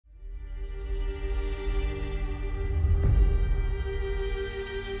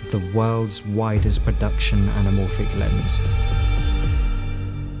the world's widest production anamorphic lens.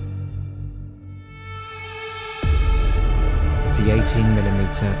 The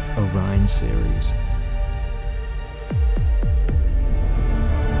 18mm Orion Series.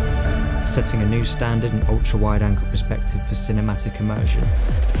 Setting a new standard in ultra-wide angle perspective for cinematic immersion.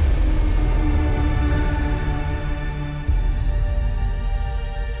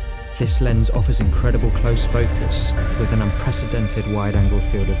 This lens offers incredible close focus with an unprecedented wide-angle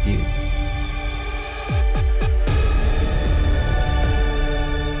field of view.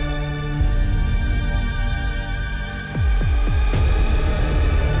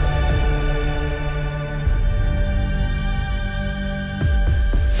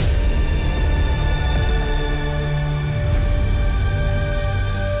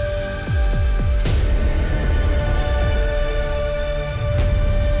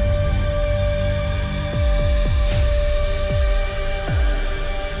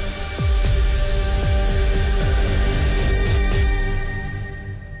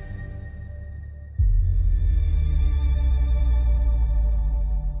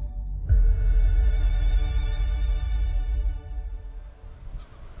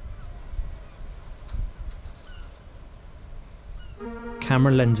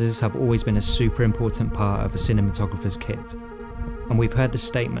 Camera lenses have always been a super important part of a cinematographer's kit, and we've heard the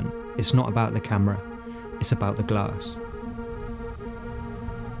statement, it's not about the camera, it's about the glass.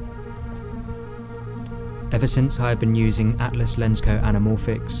 Ever since I have been using Atlas Lensco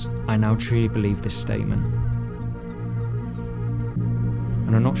anamorphics, I now truly believe this statement.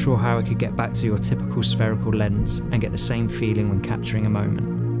 And I'm not sure how I could get back to your typical spherical lens and get the same feeling when capturing a moment.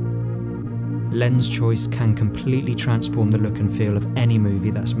 Lens choice can completely transform the look and feel of any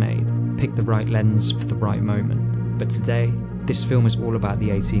movie that's made. Pick the right lens for the right moment. But today, this film is all about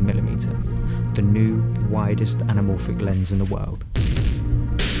the 18mm, the new, widest anamorphic lens in the world.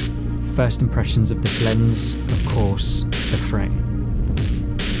 First impressions of this lens, of course, the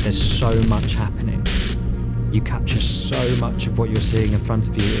frame. There's so much happening. You capture so much of what you're seeing in front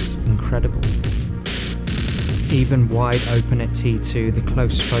of you, it's incredible. Even wide open at T2, the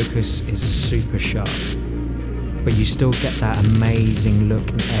close focus is super sharp, but you still get that amazing look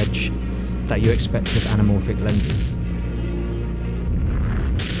and edge that you expect with anamorphic lenses.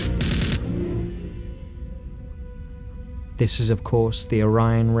 This is of course the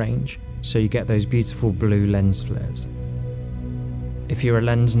Orion range, so you get those beautiful blue lens flares. If you're a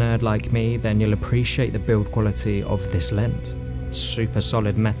lens nerd like me, then you'll appreciate the build quality of this lens. Super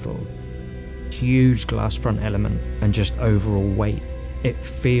solid metal, huge glass front element, and just overall weight. It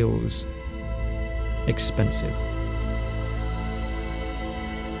feels expensive.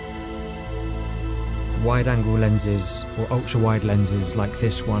 Wide-angle lenses or ultra-wide lenses like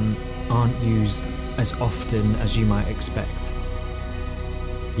this one aren't used as often as you might expect.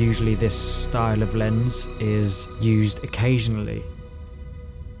 Usually this style of lens is used occasionally,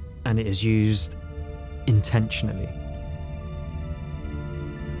 and it is used intentionally.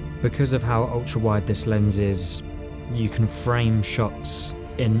 Because of how ultra-wide this lens is, you can frame shots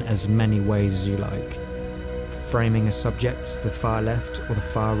in as many ways as you like. Framing a subject to the far left or the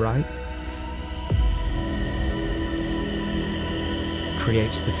far right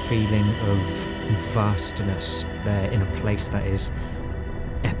creates the feeling of vastness there in a place that is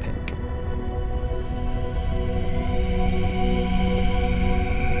epic.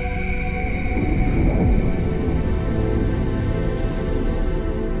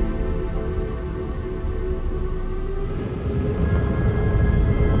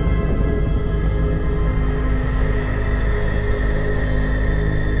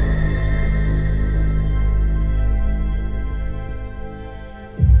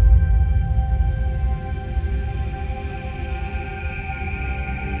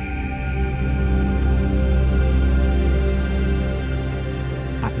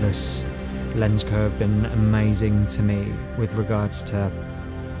 Lensco have been amazing to me with regards to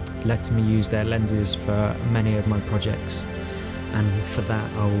letting me use their lenses for many of my projects, and for that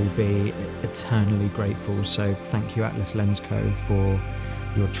I will be eternally grateful. So thank you, Atlas Lensco, for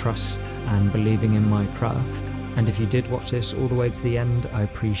your trust and believing in my craft. And if you did watch this all the way to the end, I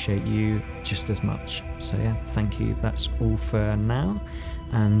appreciate you just as much. So yeah, thank you. That's all for now,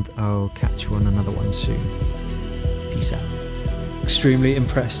 and I'll catch you on another one soon. Peace out. Extremely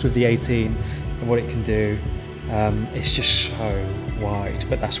impressed with the 18 and what it can do. It's just so wide,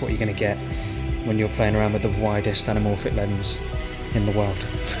 but that's what you're going to get when you're playing around with the widest anamorphic lens in the world.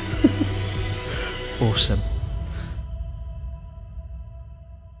 Awesome.